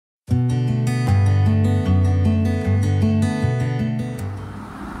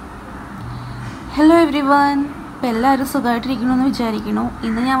Hello everyone. എല്ലാവരും സുഖമായിട്ടിരിക്കണമെന്ന് വിചാരിക്കുന്നു.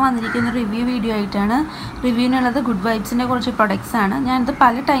 ഇന്ന് ഞാൻ വന്നിരിക്കുന്ന റിവ്യൂ വീഡിയോ ആയിട്ടാണ്. റിവ്യൂവിനുള്ളത് ഗുഡ് വൈബ്സിൻ്റെ കുറച്ച് പ്രൊഡക്ട്സ് ആണ്. ഞാനിത്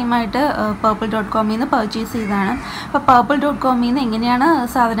പല ടൈമായിട്ട് purplle.com നിന്ന് പർച്ചേസ് ചെയ്തതാണ്. അപ്പോൾ purplle.com നിന്ന് എങ്ങനെയാണ്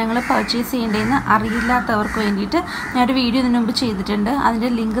സാധനങ്ങൾ പർച്ചേസ് ചെയ്യേണ്ടതെന്ന് അറിയില്ലാത്തവർക്ക് വേണ്ടിയിട്ട് ഞാനൊരു വീഡിയോ ഇതിനു മുമ്പ് ചെയ്തിട്ടുണ്ട്.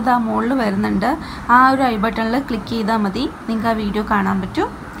 അതിൻ്റെ ലിങ്ക് ദാ മുകളിൽ വരുന്നുണ്ട്. ആ ഒരു ഐ ബട്ടണിൽ ക്ലിക്ക് ചെയ്താൽ മതി, നിങ്ങൾക്ക് ആ വീഡിയോ കാണാൻ പറ്റും.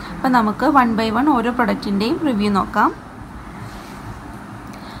 അപ്പോൾ നമുക്ക് 1 by 1 ഓരോ പ്രൊഡക്റ്റിൻ്റെയും റിവ്യൂ നോക്കാം.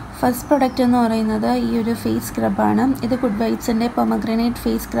 ഫസ്റ്റ് പ്രൊഡക്റ്റ് എന്ന് പറയുന്നത് ഈ ഒരു ഫേസ് സ്ക്രബാണ്. ഇത് ഗുഡ് വൈബ്സിൻ്റെ പൊമഗ്രാനേറ്റ്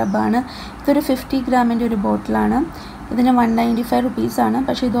ഫേസ് സ്ക്രബാണ്. ഇതൊരു 50 ഗ്രാമിൻ്റെ ഒരു ബോട്ടിലാണ്. ഇതിന് 195 റുപ്പീസാണ്.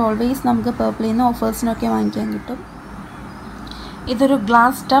 പക്ഷേ ഇത് ഓൾവേസ് നമുക്ക് പർപ്പിളിൽ നിന്ന് ഓഫേഴ്സിനൊക്കെ വാങ്ങിക്കാൻ കിട്ടും. ഇതൊരു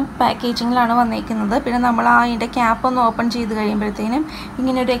ഗ്ലാസ് ടബ് പാക്കേജിങ്ങിലാണ് വന്നിരിക്കുന്നത്. പിന്നെ നമ്മൾ അതിൻ്റെ ക്യാപ്പ് ഒന്ന് ഓപ്പൺ ചെയ്ത് കഴിയുമ്പോഴത്തേനും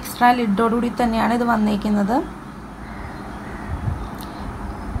ഇങ്ങനെ ഒരു എക്സ്ട്രാ ലിഡോടുകൂടി തന്നെയാണ് ഇത് വന്നിരിക്കുന്നത്.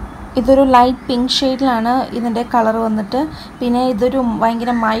 ഇതൊരു ലൈറ്റ് പിങ്ക് ഷെയ്ഡിലാണ് ഇതിൻ്റെ കളർ വന്നിട്ട്. പിന്നെ ഇതൊരു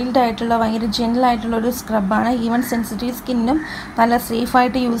ഭയങ്കര മൈൽഡായിട്ടുള്ള ഭയങ്കര ജെൻറ്റിലായിട്ടുള്ള ഒരു സ്ക്രബാണ്. ഈവൻ സെൻസിറ്റീവ് സ്കിന്നും നല്ല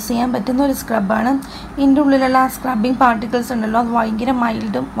സേഫായിട്ട് യൂസ് ചെയ്യാൻ പറ്റുന്ന ഒരു സ്ക്രബാണ്. ഇതിൻ്റെ ഉള്ളിലുള്ള സ്ക്രബിങ് പാർട്ടിക്കിൾസ് ഉണ്ടല്ലോ, അത് ഭയങ്കര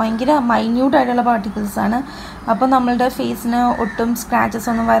മൈൽഡും ഭയങ്കര മൈന്യൂട്ടായിട്ടുള്ള പാർട്ടിക്കിൾസാണ്. അപ്പോൾ നമ്മളുടെ ഫേസിന് ഒട്ടും സ്ക്രാച്ചസ്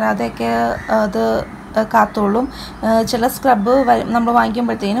ഒന്നും വരാതെയൊക്കെ അത് കാത്തോളും. ചില സ്ക്രബ് നമ്മൾ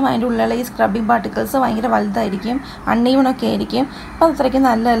വാങ്ങിക്കുമ്പോഴത്തേനും അതിൻ്റെ ഉള്ളിലുള്ള ഈ സ്ക്രബിങ് പാർട്ടിക്കിൾസ് ഭയങ്കര വലുതായിരിക്കും, അൺഈവനൊക്കെ ആയിരിക്കും. അപ്പോൾ അത്രയ്ക്ക്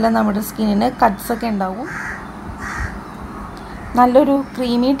നല്ലതല്ല നമ്മുടെ സ്കിന്നിന്, കട്ട്സൊക്കെ ഉണ്ടാവും. നല്ലൊരു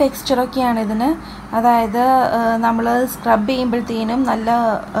ക്രീമി ടെക്സ്ചറൊക്കെയാണ് ഇതിന്. അതായത് നമ്മൾ സ്ക്രബ് ചെയ്യുമ്പോഴത്തേനും നല്ല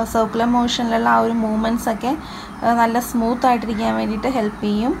സർക്കുലർ മോഷനിലുള്ള ആ ഒരു മൂവ്മെൻറ്റ്സൊക്കെ നല്ല സ്മൂത്തായിട്ടിരിക്കാൻ വേണ്ടിയിട്ട് ഹെൽപ്പ്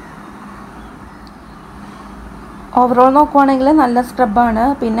ചെയ്യും. ഓവറോൾ നോക്കുവാണെങ്കിൽ നല്ല സ്ക്രബാണ്.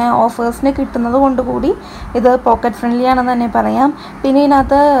 പിന്നെ ഓഫേഴ്സിന് കിട്ടുന്നത് കൊണ്ട് കൂടി ഇത് പോക്കറ്റ് ഫ്രണ്ട്ലി ആണെന്ന് തന്നെ പറയാം. പിന്നെ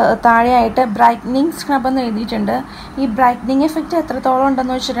ഇതിനകത്ത് താഴെയായിട്ട് ബ്രൈറ്റനിങ് സ്ക്രബ് എന്ന് എഴുതിയിട്ടുണ്ട്. ഈ ബ്രൈറ്റനിങ് എഫക്റ്റ് എത്രത്തോളം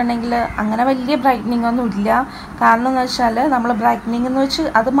ഉണ്ടെന്ന് വെച്ചിട്ടുണ്ടെങ്കിൽ അങ്ങനെ വലിയ ബ്രൈറ്റനിങ് ഒന്നും ഇല്ല. കാരണം എന്ന് വെച്ചാൽ നമ്മൾ ബ്രൈറ്റനിങ് എന്ന് വെച്ച്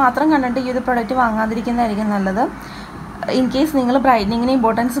അത് മാത്രം കണ്ടിട്ട് ഈ ഒരു പ്രൊഡക്റ്റ് വാങ്ങാതിരിക്കുന്നതായിരിക്കും നല്ലത്. ഇൻ കേസ് നിങ്ങൾ ബ്രൈറ്റനിങ്ങിന്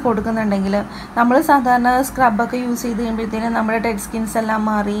ഇമ്പോർട്ടൻസ് കൊടുക്കുന്നുണ്ടെങ്കിൽ, നമ്മൾ സാധാരണ സ്ക്രബൊക്കെ യൂസ് ചെയ്ത് കഴിയുമ്പോഴത്തേനും നമ്മുടെ ഡെഡ് സ്കിൻസ് എല്ലാം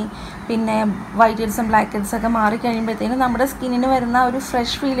മാറി പിന്നെ വൈറ്റ് ഹെഡ്സും ബ്ലാക്ക് ഹെഡ്സൊക്കെ മാറി കഴിയുമ്പോഴത്തേനും നമ്മുടെ സ്കിന്നിന് വരുന്ന ഒരു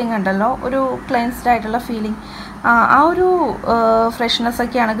ഫ്രഷ് ഫീലിംഗ് ഉണ്ടല്ലോ, ഒരു ക്ലെൻസ്ഡ് ആയിട്ടുള്ള ഫീലിംഗ്, ആ ഒരു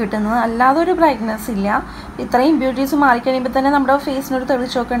ഫ്രഷ്നെസ്സൊക്കെയാണ് കിട്ടുന്നത്. അല്ലാതെ ഒരു ബ്രൈറ്റ്നെസ് ഇല്ല. ഇത്രയും ബ്യൂട്ടീസ് മാറിക്കഴിയുമ്പോൾ തന്നെ നമ്മുടെ ഫേസിനൊരു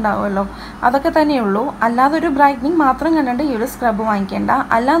തെളിച്ചമൊക്കെ ഉണ്ടാവുമല്ലോ, അതൊക്കെ തന്നെയുള്ളൂ. അല്ലാതെ ഒരു ബ്രൈറ്റനിങ് മാത്രം കണ്ടിട്ട് ഈ ഒരു സ്ക്രബ് വാങ്ങിക്കേണ്ട.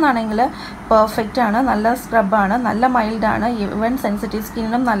 അല്ലാന്നാണെങ്കിൽ പെർഫെക്റ്റ് ആണ്, നല്ല സ്ക്രബാണ്, നല്ല മൈൽഡാണ്, ഈവൻ സെൻസിറ്റീവ്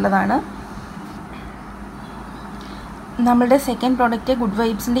സ്കിന്നിനും നല്ലതാണ്. നമ്മളുടെ സെക്കൻഡ് പ്രോഡക്റ്റ് ഗുഡ്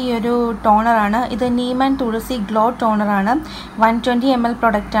വൈബ്സിൻ്റെ ഈ ഒരു ടോണറാണ്. ഇത് Neem and Thulasi glow ടോണറാണ്. 120 ml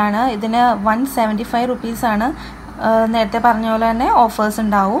പ്രൊഡക്റ്റാണ്. ഇതിന് 175 റുപ്പീസാണ്. നേരത്തെ പറഞ്ഞ പോലെ തന്നെ ഓഫേഴ്സ്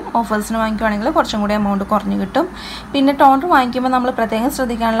ഉണ്ടാവും. ഓഫേഴ്സിന് വാങ്ങിക്കുവാണെങ്കിൽ കുറച്ചും കൂടി എമൗണ്ട് കുറഞ്ഞ് കിട്ടും. പിന്നെ ടോണർ വാങ്ങിക്കുമ്പോൾ നമ്മൾ പ്രത്യേകം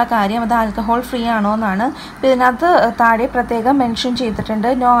ശ്രദ്ധിക്കാനുള്ള കാര്യം അത് ആൽക്കഹോൾ ഫ്രീ ആണോ എന്നാണ്. ഇതിനകത്ത് താഴെ പ്രത്യേകം മെൻഷൻ ചെയ്തിട്ടുണ്ട്,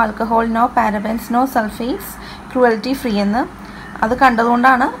 no alcohol, no parabens, no sulphates, cruelty free എന്ന്. അത്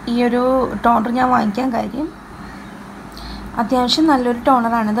കണ്ടതുകൊണ്ടാണ് ഈ ഒരു ടോണർ ഞാൻ വാങ്ങിക്കാൻ കാര്യം. അത്യാവശ്യം നല്ലൊരു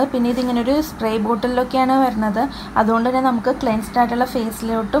ടോണറാണിത്. പിന്നെ ഇതിങ്ങനൊരു സ്പ്രേ ബോട്ടിലൊക്കെയാണ് വരുന്നത്. അതുകൊണ്ട് തന്നെ നമുക്ക് ക്ലെൻസ്ഡ് ആയിട്ടുള്ള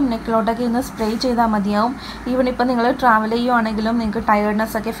ഫേസിലോട്ടും നെക്കിലോട്ടൊക്കെ ഇന്ന് സ്പ്രേ ചെയ്താൽ മതിയാവും. ഈവൻ ഇപ്പോൾ നിങ്ങൾ ട്രാവൽ ചെയ്യുവാണെങ്കിലും നിങ്ങൾക്ക്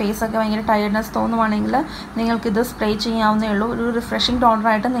ടയേർഡ്നെസ്സൊക്കെ ഫേസൊക്കെ ഭയങ്കര ടയേർഡ്നെസ് തോന്നുവാണെങ്കിൽ നിങ്ങൾക്കിത് സ്പ്രേ ചെയ്യാവുന്നേ ഉള്ളൂ. ഒരു റിഫ്രഷിങ്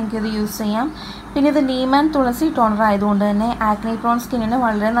ടോണറായിട്ട് നിങ്ങൾക്കിത് യൂസ് ചെയ്യാം. പിന്നെ ഇത് നീം ആൻഡ് തുളസി ടോണർ ആയതുകൊണ്ട് തന്നെ ആക്നെ പ്രോൺ സ്കിന്നിന്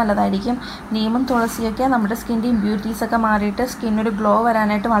വളരെ നല്ലതായിരിക്കും. നീമും തുളസിയൊക്കെ നമ്മുടെ സ്കിൻ്റെ ഇമ്പ്യൂരിറ്റീസൊക്കെ മാറിയിട്ട് സ്കിന്നൊരു ഗ്ലോ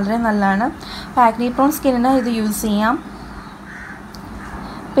വരാനായിട്ട് വളരെ നല്ലതാണ്. അപ്പോൾ ആക്നെ പ്രോൺ സ്കിന്നിന് ഇത് യൂസ് ചെയ്യാം.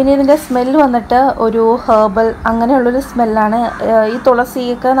 പിന്നെ ഇതിൻ്റെ സ്മെല്ല് വന്നിട്ട് ഒരു ഹെർബൽ അങ്ങനെയുള്ളൊരു സ്മെല്ലാണ്. ഈ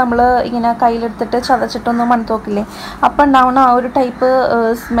തുളസിയൊക്കെ നമ്മൾ ഇങ്ങനെ കയ്യിലെടുത്തിട്ട് ചതച്ചിട്ടൊന്നും മണത്ത് നോക്കില്ലേ, അപ്പം ഉണ്ടാവുന്ന ആ ഒരു ടൈപ്പ്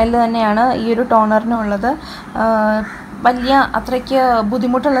സ്മെല്ല് തന്നെയാണ് ഈ ഒരു ടോണറിനുള്ളത്. വലിയ അത്രയ്ക്ക്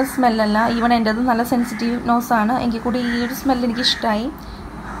ബുദ്ധിമുട്ടുള്ള സ്മെല്ലല്ല. ഈവൻ എൻ്റെത് നല്ല സെൻസിറ്റീവ് നോസാണ്, എങ്കിൽ കൂടി ഈ ഒരു സ്മെല്ല് എനിക്ക് ഇഷ്ടമായി.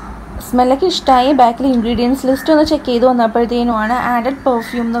 സ്മെല്ലൊക്കെ ഇഷ്ടമായി. ബാക്കിൽ ഇൻഗ്രീഡിയൻസ് ലിസ്റ്റ് ഒന്ന് ചെക്ക് ചെയ്ത് വന്നപ്പോഴത്തേനുമാണ് ആഡഡ്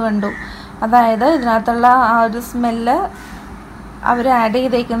പെർഫ്യൂം എന്ന് കണ്ടു. അതായത് ഇതിനകത്തുള്ള ആ ഒരു സ്മെല്ല് അവർ ആഡ്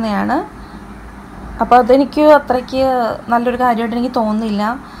ചെയ്തേക്കുന്നതാണ്. അപ്പോൾ അതെനിക്ക് അത്രയ്ക്ക് നല്ലൊരു കാര്യമായിട്ട് എനിക്ക് തോന്നുന്നില്ല,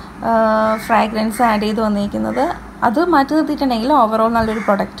 ഫ്രാഗ്രൻസ് ആഡ് ചെയ്ത് വന്നിരിക്കുന്നത്. അത് മാറ്റി നിർത്തിയിട്ടുണ്ടെങ്കിൽ ഓവറോൾ നല്ലൊരു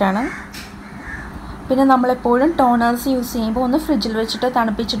പ്രൊഡക്റ്റാണ്. പിന്നെ നമ്മളെപ്പോഴും ടോണേഴ്സ് യൂസ് ചെയ്യുമ്പോൾ ഒന്ന് ഫ്രിഡ്ജിൽ വെച്ചിട്ട്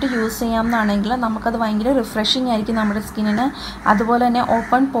തണുപ്പിച്ചിട്ട് യൂസ് ചെയ്യാമെന്നാണെങ്കിൽ നമുക്കത് ഭയങ്കര റിഫ്രഷിംഗ് ആയിരിക്കും നമ്മുടെ സ്കിന്നിന്. അതുപോലെ തന്നെ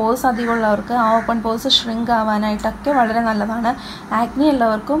ഓപ്പൺ പോഴ്സ് അധികമുള്ളവർക്ക് ആ ഓപ്പൺ പോഴ്സ് ഷ്രിങ്ക് ആവാനായിട്ടൊക്കെ വളരെ നല്ലതാണ്. ആക്നി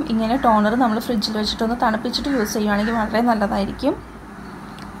ഉള്ളവർക്കും ഇങ്ങനെ ടോണർ നമ്മൾ ഫ്രിഡ്ജിൽ വെച്ചിട്ടൊന്ന് തണുപ്പിച്ചിട്ട് യൂസ് ചെയ്യുകയാണെങ്കിൽ വളരെ നല്ലതായിരിക്കും.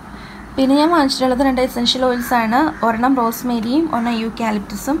 പിന്നെ ഞാൻ വാങ്ങിച്ചിട്ടുള്ളത് 2 എസെൻഷ്യൽ ഓയിൽസ് ആണ്. ഒരെണ്ണം റോസ്മേരിയും ഒരെണ്ണം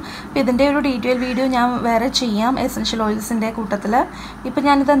യൂക്കാലിപ്റ്റസും. അപ്പോൾ ഇതിൻ്റെ ഒരു ഡീറ്റെയിൽ വീഡിയോ ഞാൻ വേറെ ചെയ്യാം എസെൻഷ്യൽ ഓയിൽസിൻ്റെ കൂട്ടത്തിൽ. ഇപ്പോൾ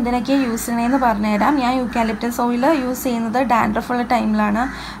ഞാനിത് എന്തിനൊക്കെയാണ് യൂസ് ചെയ്യണമെന്ന് പറഞ്ഞുതരാം. ഞാൻ യൂക്കാലിപ്റ്റസ് ഓയിൽ യൂസ് ചെയ്യുന്നത് ഡാൻഡ്രഫുള്ള ടൈമിലാണ്.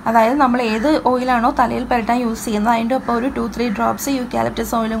 അതായത് നമ്മൾ ഏത് ഓയിലാണോ തലയിൽ പുരട്ടാൻ യൂസ് ചെയ്യുന്നത് അതിൻ്റെ ഒപ്പം ഒരു 2-3 ഡ്രോപ്സ്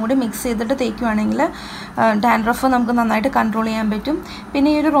യൂക്കാലിപ്റ്റസ് ഓയിലും കൂടി മിക്സ് ചെയ്തിട്ട് തേക്കുവാണെങ്കിൽ ഡാൻഡ്രഫ് നമുക്ക് നന്നായിട്ട് കൺട്രോൾ ചെയ്യാൻ പറ്റും. പിന്നെ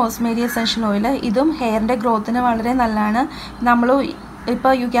ഈ ഒരു റോസ്മേരി എസെൻഷ്യൽ ഓയിൽ ഇതും ഹെയറിൻ്റെ ഗ്രോത്തിന് വളരെ നല്ലതാണ്. നമ്മൾ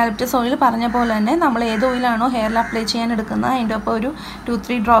ഇപ്പോൾ യൂക്കാലിപ്റ്റസ് ഓയിൽ പറഞ്ഞ പോലെ തന്നെ നമ്മൾ ഏത് ഓയിലാണോ ഹെയറിൽ അപ്ലൈ ചെയ്യാൻ എടുക്കുന്നത് അതിൻ്റെ ഒപ്പം ഒരു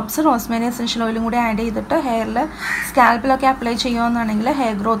 2-3 ഡ്രോപ്സ് റോസ്മേരി എസെൻഷ്യൽ ഓയിലും കൂടി ആഡ് ചെയ്തിട്ട് ഹെയറിൽ സ്കാൽപ്പിലൊക്കെ അപ്ലൈ ചെയ്യുകയാണെന്നുണ്ടെങ്കിൽ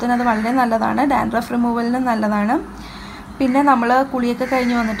ഹെയർ ഗ്രോത്തിന് അത് വളരെ നല്ലതാണ്. ഡാൻഡ്രഫ് റിമൂവലിനും നല്ലതാണ്. പിന്നെ നമ്മൾ കുളിയൊക്കെ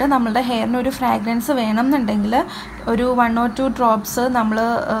കഴിഞ്ഞ് വന്നിട്ട് നമ്മളുടെ ഹെയറിന് ഒരു ഫ്രാഗ്രൻസ് വേണം എന്നുണ്ടെങ്കിൽ ഒരു 1 or 2 ഡ്രോപ്സ് നമ്മൾ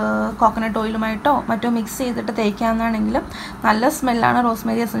കോക്കനട്ട് ഓയിലുമായിട്ടോ മറ്റോ മിക്സ് ചെയ്തിട്ട് തേക്കാമെന്നാണെങ്കിലും നല്ല സ്മെല്ലാണ്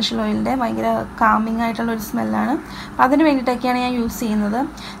റോസ്മേരി എസെൻഷ്യൽ ഓയിലിൻ്റെ. ഭയങ്കര കാമിങ് ആയിട്ടുള്ളൊരു സ്മെല്ലാണ്. അപ്പോൾ അതിന് വേണ്ടിയിട്ടൊക്കെയാണ് ഞാൻ യൂസ് ചെയ്യുന്നത്.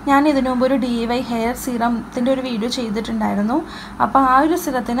 ഞാൻ ഇതിനു മുമ്പ് ഒരു DIY ഹെയർ സീറത്തിൻ്റെ ഒരു വീഡിയോ ചെയ്തിട്ടുണ്ടായിരുന്നു. അപ്പോൾ ആ ഒരു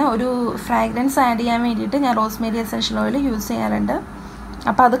സീറത്തിന് ഒരു ഫ്രാഗ്രൻസ് ആഡ് ചെയ്യാൻ വേണ്ടിയിട്ട് ഞാൻ റോസ്മേരി എസെൻഷ്യൽ ഓയിൽ യൂസ് ചെയ്യാറുണ്ട്.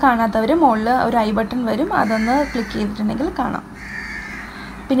 അപ്പോൾ അത് കാണാത്തവർ മുകളിൽ ഒരു ഐ ബട്ടൺ വരും, അതൊന്ന് ക്ലിക്ക് ചെയ്തിട്ടുണ്ടെങ്കിൽ കാണാം.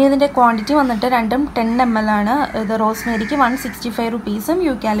 പിന്നെ ഇതിൻ്റെ ക്വാണ്ടിറ്റി വന്നിട്ട് രണ്ടും 10 ml ആണ്. ഇത് റോസ്മേരിക്ക് 165 റുപ്പീസും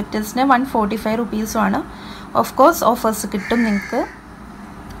യൂക്കാലിപ്റ്റസിന് 145 റുപ്പീസുമാണ്. ഓഫ് കോഴ്സ് ഓഫേഴ്സ് കിട്ടും നിങ്ങൾക്ക്.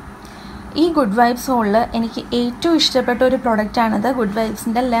 ഈ ഗുഡ് വൈബ്സ് ഹോളിൽ എനിക്ക് ഏറ്റവും ഇഷ്ടപ്പെട്ട ഒരു പ്രൊഡക്റ്റാണിത്. Good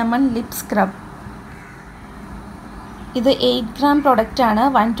വൈബ്സിൻ്റെ lemon lip scrub. ഇത് 8 gram പ്രൊഡക്റ്റാണ്.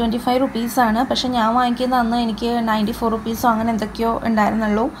 125 റുപ്പീസാണ്. പക്ഷെ ഞാൻ വാങ്ങിക്കുന്ന അന്ന് എനിക്ക് 94 റുപ്പീസോ അങ്ങനെ എന്തൊക്കെയോ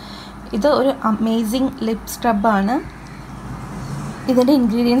ഉണ്ടായിരുന്നുള്ളൂ. ഇത് ഒരു അമേസിങ് ലിപ് സ്ക്രബാണ്. ഇതിൻ്റെ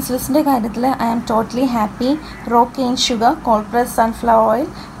ഇൻഗ്രീഡിയൻസ് ലിസ്റ്റിൻ്റെ കാര്യത്തിൽ I am totally happy. Raw cane sugar, cold press sunflower oil,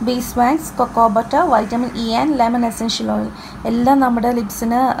 Bs wax, cocoa butter, vitamin E and lemon essential oil എല്ലാം നമ്മുടെ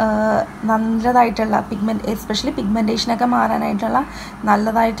ലിപ്സിന് നല്ലതായിട്ടുള്ള എസ്പെഷ്യലി പിഗ്മെൻറ്റേഷനൊക്കെ മാറാനായിട്ടുള്ള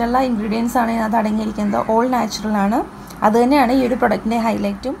നല്ലതായിട്ടുള്ള ഇൻഗ്രീഡിയൻസ് ആണ് ഇതിനകത്ത് അടങ്ങിയിരിക്കുന്നത്. ഓൾ നാച്ചുറലാണ്. അത് തന്നെയാണ് ഈ ഒരു പ്രൊഡക്റ്റിൻ്റെ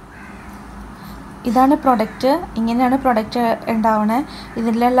ഹൈലൈറ്റും. ഇതാണ് പ്രൊഡക്റ്റ്. ഇങ്ങനെയാണ് പ്രൊഡക്റ്റ് ഉണ്ടാവണേ.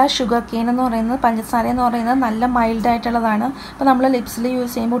 ഇതിലുള്ള ഷുഗർ കെയിൻ എന്ന് പറയുന്നത്, പഞ്ചസാര എന്ന് പറയുന്നത് നല്ല മൈൽഡായിട്ടുള്ളതാണ്. അപ്പോൾ നമ്മൾ ലിപ്സിൽ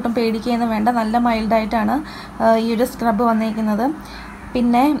യൂസ് ചെയ്യുമ്പോൾ ഒട്ടും പേടിക്കുകയൊന്നും വേണ്ട. നല്ല മൈൽഡായിട്ടാണ് ഈ ഒരു സ്ക്രബ് വന്നിരിക്കുന്നത്.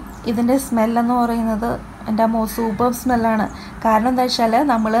 പിന്നെ ഇതിൻ്റെ പറയുന്നത് എൻ്റെ സൂപ്പർ സ്മെല്ലാണ്. കാരണം എന്താ വെച്ചാൽ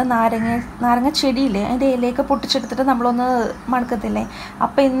നമ്മൾ നാരങ്ങ ചെടിയില്ലേ അതിൻ്റെ ഇലയൊക്കെ പൊട്ടിച്ചെടുത്തിട്ട് നമ്മളൊന്ന് മണക്കത്തില്ലേ,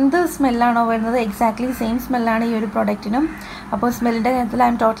 അപ്പോൾ എന്ത് സ്മെല്ലാണോ വരുന്നത് എക്സാക്ട്ലി സെയിം സ്മെല്ലാണ് ഈ ഒരു പ്രൊഡക്റ്റിനും. അപ്പോൾ സ്മെല്ലിൻ്റെ കാര്യത്തിൽ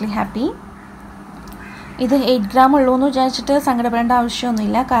ഐ എം ടോട്ടലി ഹാപ്പി. ഇത് 8 gram ഉള്ളൂ എന്ന് വിചാരിച്ചിട്ട് സങ്കടപ്പെടേണ്ട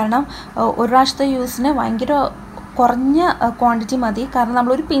ആവശ്യമൊന്നുമില്ല. കാരണം ഒരു പ്രാവശ്യത്തെ യൂസിന് ഭയങ്കര കുറഞ്ഞ ക്വാണ്ടിറ്റി മതി. കാരണം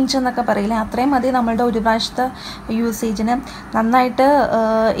നമ്മളൊരു പിഞ്ച് എന്നൊക്കെ പറയില്ലേ, അത്രയും മതി നമ്മളുടെ ഒരു പ്രാവശ്യത്തെ യൂസേജിന്. നന്നായിട്ട്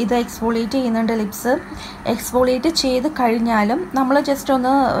ഇത് എക്സ്ഫോളിയേറ്റ് ചെയ്യുന്നുണ്ട് ലിപ്സ്. എക്സ്ഫോളിയേറ്റ് ചെയ്ത് കഴിഞ്ഞാലും നമ്മൾ ജസ്റ്റ്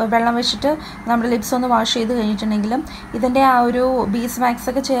ഒന്ന് വെള്ളം വെച്ചിട്ട് നമ്മുടെ ലിപ്സ് ഒന്ന് വാഷ് ചെയ്ത് കഴിഞ്ഞിട്ടുണ്ടെങ്കിലും ഇതിൻ്റെ ആ ഒരു ബീസ് വാക്സ്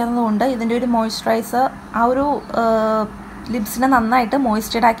ഒക്കെ ചേർന്നുകൊണ്ട് ഇതിൻ്റെ ഒരു മോയ്സ്ചറൈസർ ആ ഒരു ലിപ്സിനെ നന്നായിട്ട്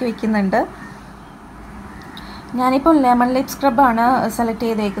മോയ്സ്ചർഡ് ആക്കി വെക്കുന്നുണ്ട്. ഞാനിപ്പോൾ ലെമൺ ലിപ് സ്ക്രബാണ് സെലക്ട്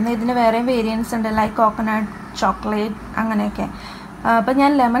ചെയ്തേക്കുന്നത്. ഇതിന് വേറെ വേരിയൻസ് ഉണ്ട്, ലൈക്ക് കോക്കനട്ട്, ചോക്ലേറ്റ് അങ്ങനെയൊക്കെ. അപ്പോൾ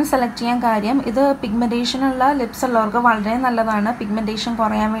ഞാൻ ലെമൺ സെലക്ട് ചെയ്യാൻ കാര്യം ഇത് പിഗ്മെൻറ്റേഷനുള്ള ലിപ്സ് ഉള്ളവർക്ക് വളരെ നല്ലതാണ്. പിഗ്മെൻറ്റേഷൻ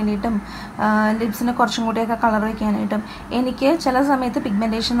കുറയാൻ വേണ്ടിയിട്ടും ലിപ്സിന് കുറച്ചും കൂടിയൊക്കെ കളർ വയ്ക്കാനായിട്ടും. എനിക്ക് ചില സമയത്ത്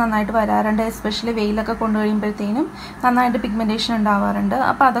പിഗ്മെൻറ്റേഷൻ നന്നായിട്ട് വരാറുണ്ട്, എസ്പെഷ്യലി വെയിലൊക്കെ കൊണ്ടു കഴിയുമ്പോഴത്തേനും നന്നായിട്ട് പിഗ്മെൻറ്റേഷൻ ഉണ്ടാവാറുണ്ട്.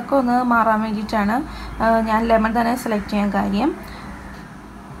 അപ്പോൾ അതൊക്കെ ഒന്ന് മാറാൻ വേണ്ടിയിട്ടാണ് ഞാൻ ലെമൺ തന്നെ സെലക്ട് ചെയ്യാൻ കാര്യം.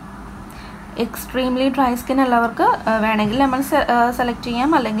 എക്സ്ട്രീംലി ഡ്രൈ സ്കിൻ ഉള്ളവർക്ക് വേണമെങ്കിൽ ലെമൺ സെലക്ട്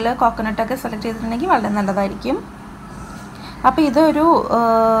ചെയ്യാം, അല്ലെങ്കിൽ കോക്കനട്ടൊക്കെ സെലക്ട് ചെയ്തിട്ടുണ്ടെങ്കിൽ വളരെ നല്ലതായിരിക്കും. അപ്പോൾ ഇതൊരു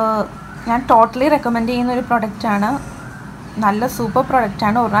ഞാൻ ടോട്ടലി റെക്കമെൻഡ് ചെയ്യുന്ന ഒരു പ്രൊഡക്റ്റാണ്. നല്ല സൂപ്പർ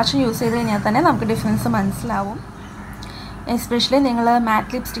പ്രൊഡക്റ്റാണ്. ഒരു പ്രാവശ്യം യൂസ് ചെയ്ത് കഴിഞ്ഞാൽ തന്നെ നമുക്ക് ഡിഫറൻസ് മനസ്സിലാവും. എസ്പെഷ്യലി നിങ്ങൾ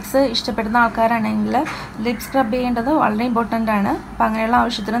മാറ്റ് ലിപ്സ്റ്റിക്സ് ഇഷ്ടപ്പെടുന്ന ആൾക്കാരാണെങ്കിൽ ലിപ് സ്ക്രബ് ചെയ്യേണ്ടത് വളരെ ഇമ്പോർട്ടൻ്റ് ആണ്. അപ്പോൾ അങ്ങനെയുള്ള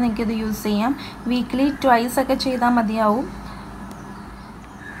ആവശ്യത്തിന് നിങ്ങൾക്കിത് യൂസ് ചെയ്യാം. വീക്ക്ലി 2 ഒക്കെ ചെയ്താൽ മതിയാവും.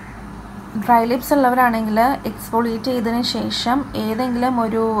 ഡ്രൈ ലിപ്സ് ഉള്ളവരാണെങ്കിൽ എക്സ്ഫോളിയേറ്റ് ചെയ്തതിന് ശേഷം ഏതെങ്കിലും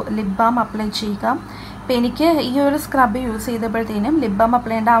ഒരു ലിപ് ബാം അപ്ലൈ ചെയ്യുക. അപ്പോൾ എനിക്ക് ഈ ഒരു scrub use ചെയ്തപ്പോഴത്തേനും lip balm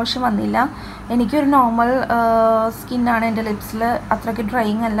apply ചെയ്യേണ്ട ആവശ്യം വന്നില്ല. എനിക്കൊരു നോർമൽ സ്കിന്നാണ് എൻ്റെ ലിപ്സിൽ, അത്രയ്ക്ക്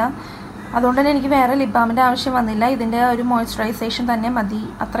ഡ്രൈയിങ് അല്ല. അതുകൊണ്ട് തന്നെ എനിക്ക് വേറെ ലിപ് ബാമിൻ്റെ ആവശ്യം വന്നില്ല. ഇതിൻ്റെ ഒരു മോയ്സ്ചറൈസേഷൻ തന്നെ മതി,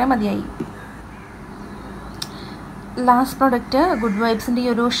 അത്രയും മതിയായി. ലാസ്റ്റ് പ്രൊഡക്റ്റ് ഗുഡ് വൈബ്സിൻ്റെ ഈ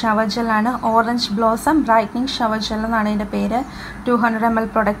ഒരു ഷവർ ജെല്ലാണ്. Orange blossom brightening shower gel എന്നാണ് ഇതിൻ്റെ പേര്. 200 ml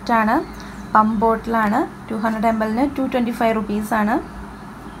പ്രൊഡക്റ്റാണ്. പമ്പ് ബോട്ടിലാണ്. 200 ml 225 റുപ്പീസാണ്.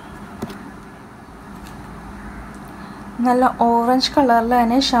 നല്ല ഓറഞ്ച് കളറിൽ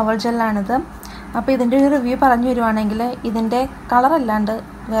തന്നെ ഷവർ ജെല്ലാണിത്. അപ്പോൾ ഇതിൻ്റെ ഒരു റിവ്യൂ പറഞ്ഞു വരുവാണെങ്കിൽ ഇതിൻ്റെ കളറല്ലാണ്ട്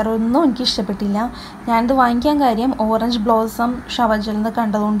വേറെ ഒന്നും എനിക്ക് ഇഷ്ടപ്പെട്ടില്ല. ഞാനിത് വാങ്ങിക്കാൻ കാര്യം ഓറഞ്ച് ബ്ലോസം ഷവർ ജെൽ എന്ന്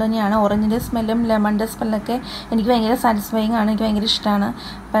കണ്ടതുകൊണ്ട് തന്നെയാണ്. ഓറഞ്ചിൻ്റെ സ്മെല്ലും ലെമണിൻ്റെ സ്മെല്ലൊക്കെ എനിക്ക് ഭയങ്കര സാറ്റിസ്ഫൈങ് ആണ്, എനിക്ക് ഭയങ്കര ഇഷ്ടമാണ്.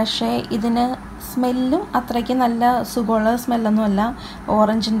 പക്ഷേ ഇതിന് സ്മെല്ലും അത്രയ്ക്ക് നല്ല സുഖമുള്ള സ്മെല്ലൊന്നുമല്ല.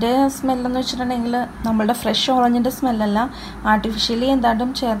 ഓറഞ്ചിൻ്റെ സ്മെല്ലെന്ന് വെച്ചിട്ടുണ്ടെങ്കിൽ നമ്മളുടെ ഫ്രഷ് ഓറഞ്ചിൻ്റെ സ്മെല്ലല്ല, ആർട്ടിഫിഷ്യലി എന്താണ്ടും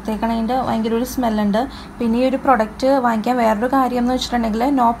ചേർത്തേക്കണതിൻ്റെ ഭയങ്കര ഒരു സ്മെല്ലുണ്ട്. പിന്നെ ഈ ഒരു പ്രൊഡക്റ്റ് വാങ്ങിക്കാൻ വേറൊരു കാര്യം എന്ന് വെച്ചിട്ടുണ്ടെങ്കിൽ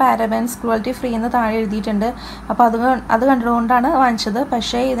നോ പാരബൻസ്, ക്രുവൽറ്റി ഫ്രീ എന്ന് താഴെ എഴുതിയിട്ടുണ്ട്. അപ്പോൾ അത് കണ്ടുകൊണ്ടാണ് വാങ്ങിച്ചത്.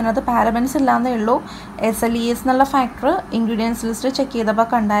 പക്ഷേ ഇതിനകത്ത് പാരബൻസ് ഇല്ലാന്നേ ഉള്ളൂ. SLES എന്നുള്ള ഫാക്ടർ ഇൻഗ്രീഡിയൻസ് ലിസ്റ്റ് ചെക്ക് ചെയ്തപ്പോൾ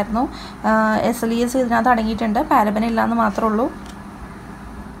കണ്ടായിരുന്നു. SLES ഇതിനകത്ത് അടങ്ങിയിട്ടുണ്ട്, പാരബൻ ഇല്ലയെന്ന് മാത്രമേ ഉള്ളൂ.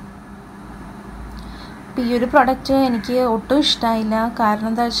 അപ്പോൾ ഈ ഒരു പ്രൊഡക്റ്റ് എനിക്ക് ഒട്ടും ഇഷ്ടമായില്ല. കാരണം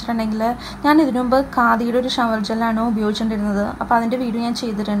എന്താ വെച്ചിട്ടുണ്ടെങ്കിൽ ഞാൻ ഇതിനു മുമ്പ് ഖാദിയുടെ ഒരു ഷവർ ജെല്ലാണ് ഉപയോഗിച്ചുകൊണ്ടിരുന്നത്. അപ്പോൾ അതിൻ്റെ വീഡിയോ ഞാൻ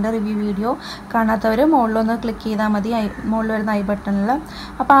ചെയ്തിട്ടുണ്ട്, റിവ്യൂ വീഡിയോ. കാണാത്തവർ മുകളിലൊന്ന് ക്ലിക്ക് ചെയ്താൽ മതി, മുകളിൽ വരുന്ന ഐ ബട്ടണിൽ.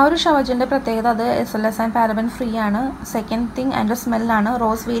 അപ്പോൾ ആ ഒരു ഷവർ ജെല്ലിൻ്റെ പ്രത്യേകത അത് SLS ആൻഡ് പാരബൻ ഫ്രീ ആണ്. സെക്കൻഡ് തിങ് അതിൻ്റെ സ്മെല്ലാണ്.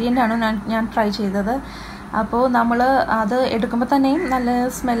 റോസ് വേരിയൻ്റ് ആണ് ഞാൻ ട്രൈ ചെയ്തത്. അപ്പോൾ നമ്മൾ അത് എടുക്കുമ്പോൾ തന്നെയും നല്ല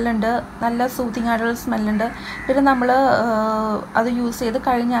സ്മെല്ലുണ്ട്, നല്ല സൂത്തിങ് ആയിട്ടുള്ള സ്മെല്ലുണ്ട്. പിന്നെ നമ്മൾ അത് യൂസ് ചെയ്ത്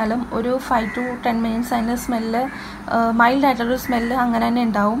കഴിഞ്ഞാലും ഒരു 5 to 10 മിനിറ്റ്സ് അതിൻ്റെ സ്മെല്ല് മൈൽഡ് ആയിട്ടുള്ളൊരു സ്മെല്ല് അങ്ങനെ തന്നെ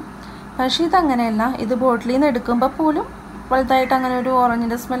ഉണ്ടാവും. പക്ഷേ ഇതങ്ങനെയല്ല. ഇത് ബോട്ടിലിൽ നിന്ന് എടുക്കുമ്പോൾ പോലും വലുതായിട്ട് അങ്ങനെ ഒരു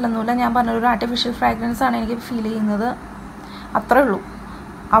ഓറഞ്ചിൻ്റെ സ്മെല്ലൊന്നുമില്ല. ഞാൻ പറഞ്ഞൊരു ആർട്ടിഫിഷ്യൽ ഫ്രാഗ്രൻസ് ആണ് എനിക്ക് ഫീൽ ചെയ്യുന്നത്, അത്രേ ഉള്ളൂ.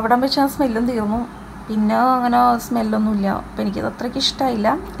 അവിടെ വെച്ച് ആ സ്മെല്ലും തീർന്നു, പിന്നെ അങ്ങനെ സ്മെല്ലൊന്നുമില്ല. അപ്പോൾ എനിക്കത് അത്രയ്ക്ക് ഇഷ്ടമായില്ല.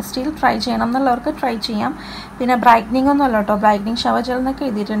 സ്റ്റിൽ ട്രൈ ചെയ്യണം എന്നുള്ളവർക്ക് ട്രൈ ചെയ്യാം. പിന്നെ ബ്രൈറ്റനിങ് ഒന്നും അല്ല കേട്ടോ, ബ്രൈറ്റനിങ് ഷവർ ജെൽ എന്നൊക്കെ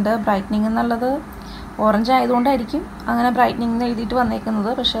എഴുതിയിട്ടുണ്ട്. ബ്രൈറ്റനിങ് എന്നുള്ളത് ഓറഞ്ച് ആയതുകൊണ്ടായിരിക്കും അങ്ങനെ ബ്രൈറ്റനിങ് എന്ന് എഴുതിയിട്ട്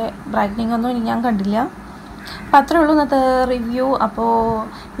വന്നേക്കുന്നത്. പക്ഷേ ബ്രൈറ്റനിങ് ഒന്നും ഇനി ഞാൻ കണ്ടില്ല. അപ്പോൾ അത്രേ ഉള്ളൂ ഇന്നത്തെ റിവ്യൂ. അപ്പോൾ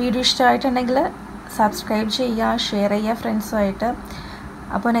വീഡിയോ ഇഷ്ടമായിട്ടുണ്ടെങ്കിൽ സബ്സ്ക്രൈബ് ചെയ്യുക, ഷെയർ ചെയ്യുക ഫ്രണ്ട്സുമായിട്ട്.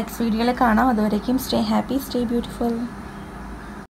 അപ്പോൾ നെക്സ്റ്റ് വീഡിയോയിൽ കാണാം. അതുവരേക്കും സ്റ്റേ ഹാപ്പി, സ്റ്റേ ബ്യൂട്ടിഫുൾ.